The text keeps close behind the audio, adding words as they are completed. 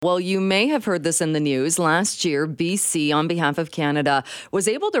Well, you may have heard this in the news. Last year, BC, on behalf of Canada, was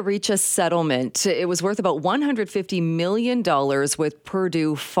able to reach a settlement. It was worth about $150 million with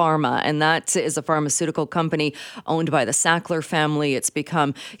Purdue Pharma, and that is a pharmaceutical company owned by the Sackler family. It's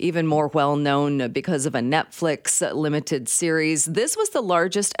become even more well-known because of a Netflix limited series. This was the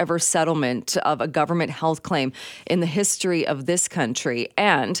largest ever settlement of a government health claim in the history of this country.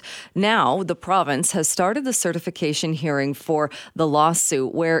 And now the province has started the certification hearing for the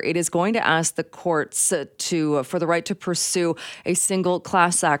lawsuit, where it is going to ask the courts for the right to pursue a single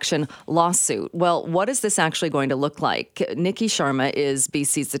class action lawsuit. Well, what is this actually going to look like? Nikki Sharma is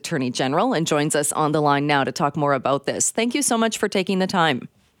BC's Attorney General and joins us on the line now to talk more about this. Thank you so much for taking the time.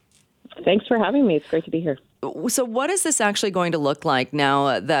 Thanks for having me. It's great to be here. So what is this actually going to look like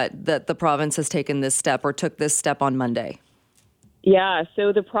now that the province has taken this step or took this step on Monday? Yeah,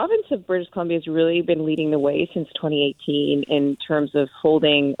 so the province of British Columbia has really been leading the way since 2018 in terms of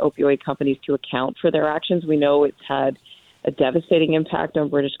holding opioid companies to account for their actions. We know it's had a devastating impact on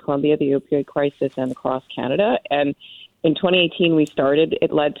British Columbia, the opioid crisis, and across Canada. And in 2018,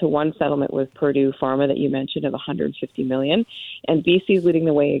 it led to one settlement with Purdue Pharma that you mentioned of $150 million. And BC is leading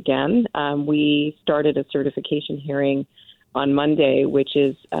the way again. We started a certification hearing on Monday, which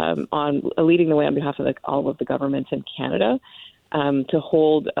is leading the way on behalf of all of the governments in Canada. To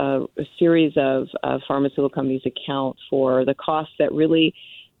hold a series of pharmaceutical companies account for the costs that really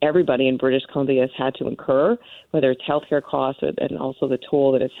everybody in British Columbia has had to incur, whether it's healthcare costs and also the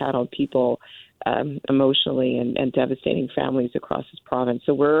toll that it's had on people emotionally and devastating families across this province.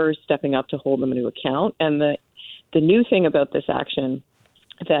 So we're stepping up to hold them into account. And the new thing about this action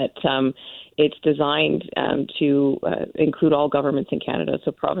that it's designed to include all governments in Canada,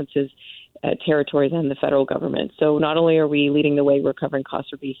 so provinces, territories, and the federal government. So not only are we leading the way recovering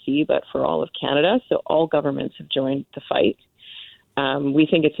costs for BC, but for all of Canada. So all governments have joined the fight. We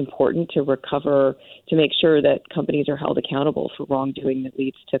think it's important to make sure that companies are held accountable for wrongdoing that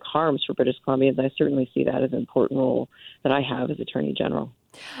leads to harms for British Columbia. And I certainly see that as an important role that I have as Attorney General.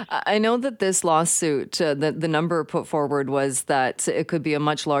 I know that this lawsuit, the number put forward was that it could be a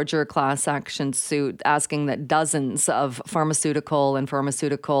much larger class action suit asking that dozens of pharmaceutical and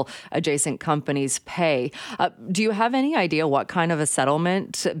pharmaceutical adjacent companies pay. Do you have any idea what kind of a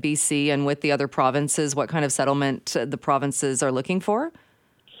settlement BC and with the other provinces, what kind of settlement the provinces are looking for?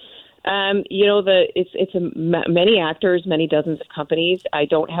 Many actors, many dozens of companies. I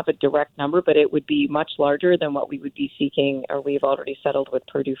don't have a direct number, but it would be much larger than what we would be seeking, or we've already settled with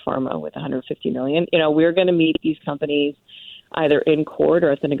Purdue Pharma with $150 million. We're going to meet these companies either in court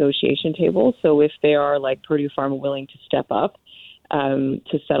or at the negotiation table. So if they are, like Purdue Pharma, willing to step up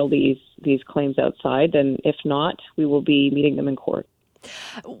to settle these claims outside, then if not, we will be meeting them in court.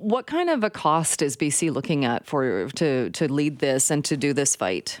 What kind of a cost is BC looking at to lead this and to do this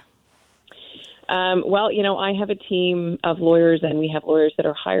fight? I have a team of lawyers, and we have lawyers that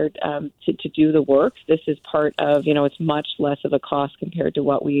are hired to do the work. This is part of, it's much less of a cost compared to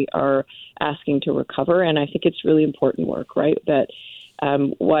what we are asking to recover. And I think it's really important work, right? That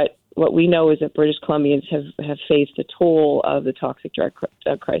what we know is that British Columbians have faced a toll of the toxic drug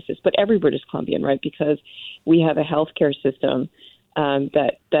crisis, but every British Columbian, right? Because we have a healthcare system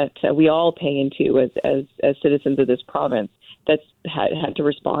that we all pay into as citizens of this province that's had to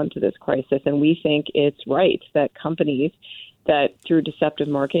respond to this crisis. And we think it's right that companies that through deceptive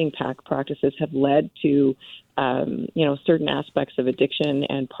marketing practices have led to, certain aspects of addiction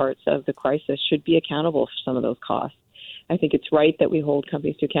and parts of the crisis should be accountable for some of those costs. I think it's right that we hold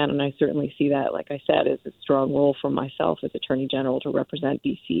companies to account, and I certainly see that, like I said, as a strong role for myself as Attorney General to represent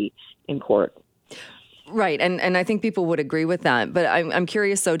BC in court. Right. And I think people would agree with that. But I'm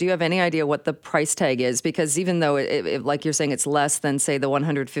curious, though, do you have any idea what the price tag is? Because even though, like you're saying, it's less than, say, the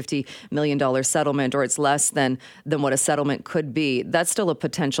 $150 million settlement, or it's less than what a settlement could be, that's still a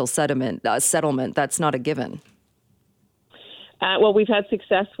potential settlement. That's not a given. We've had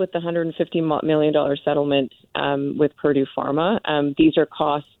success with the $150 million settlement with Purdue Pharma. These are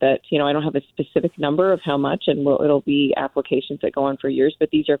costs that, I don't have a specific number of how much, and it'll be applications that go on for years,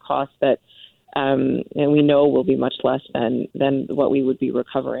 but these are costs that and we know will be much less than what we would be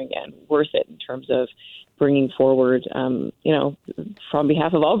recovering, and worth it in terms of bringing forward, from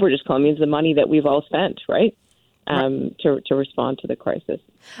behalf of all British Columbians, the money that we've all spent, right, to respond to the crisis.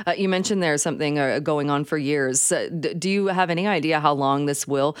 You mentioned there's something going on for years. Do you have any idea how long this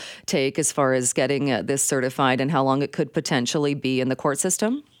will take as far as getting this certified, and how long it could potentially be in the court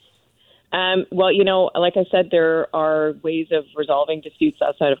system? Like I said, there are ways of resolving disputes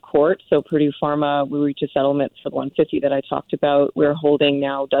outside of court. So Purdue Pharma, we reached a settlement for the 150 that I talked about. We're holding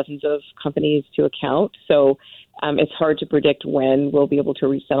now dozens of companies to account. So It's hard to predict when we'll be able to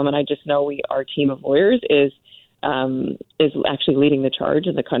reach settlement. I just know our team of lawyers is actually leading the charge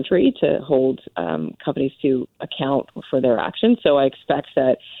in the country to hold companies to account for their actions. So I expect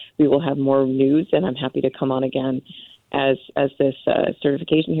that we will have more news, and I'm happy to come on again as this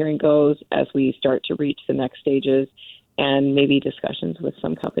certification hearing goes, as we start to reach the next stages, and maybe discussions with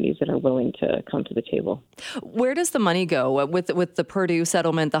some companies that are willing to come to the table. Where does the money go with the Purdue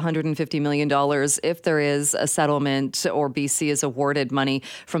settlement, the $150 million? If there is a settlement or BC is awarded money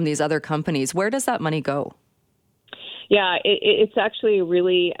from these other companies, where does that money go? Yeah, it's actually a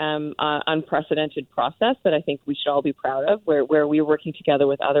really unprecedented process that I think we should all be proud of, where we're working together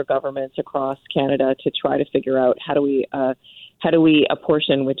with other governments across Canada to try to figure out how do we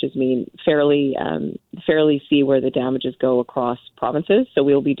apportion, which is fairly see where the damages go across provinces. So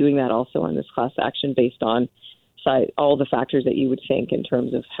we'll be doing that also on this class action based on all the factors that you would think in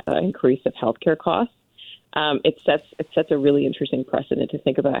terms of increase of healthcare costs. It sets a really interesting precedent to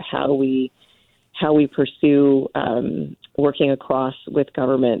think about how we pursue working across with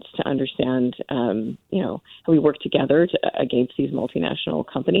governments to understand, how we work together against these multinational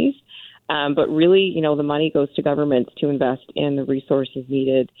companies. But really, the money goes to governments to invest in the resources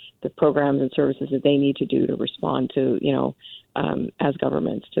needed, the programs and services that they need to do to respond to, as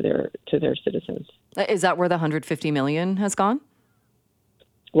governments to their citizens. Is that where the $150 million has gone?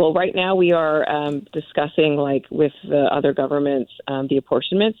 Well, right now we are discussing, with the other governments, the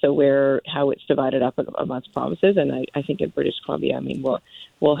apportionment, so how it's divided up amongst provinces. And I think in British Columbia,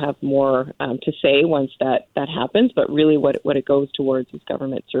 we'll have more to say once that happens. But really, what it goes towards is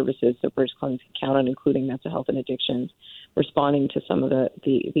government services. So British Columbia can count on including mental health and addictions, responding to some of the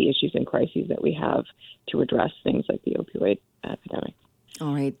issues and crises that we have to address things like the opioid epidemic.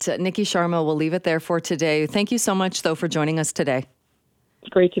 All right, Nikki Sharma, we'll leave it there for today. Thank you so much, though, for joining us today. It's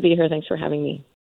great to be here. Thanks for having me.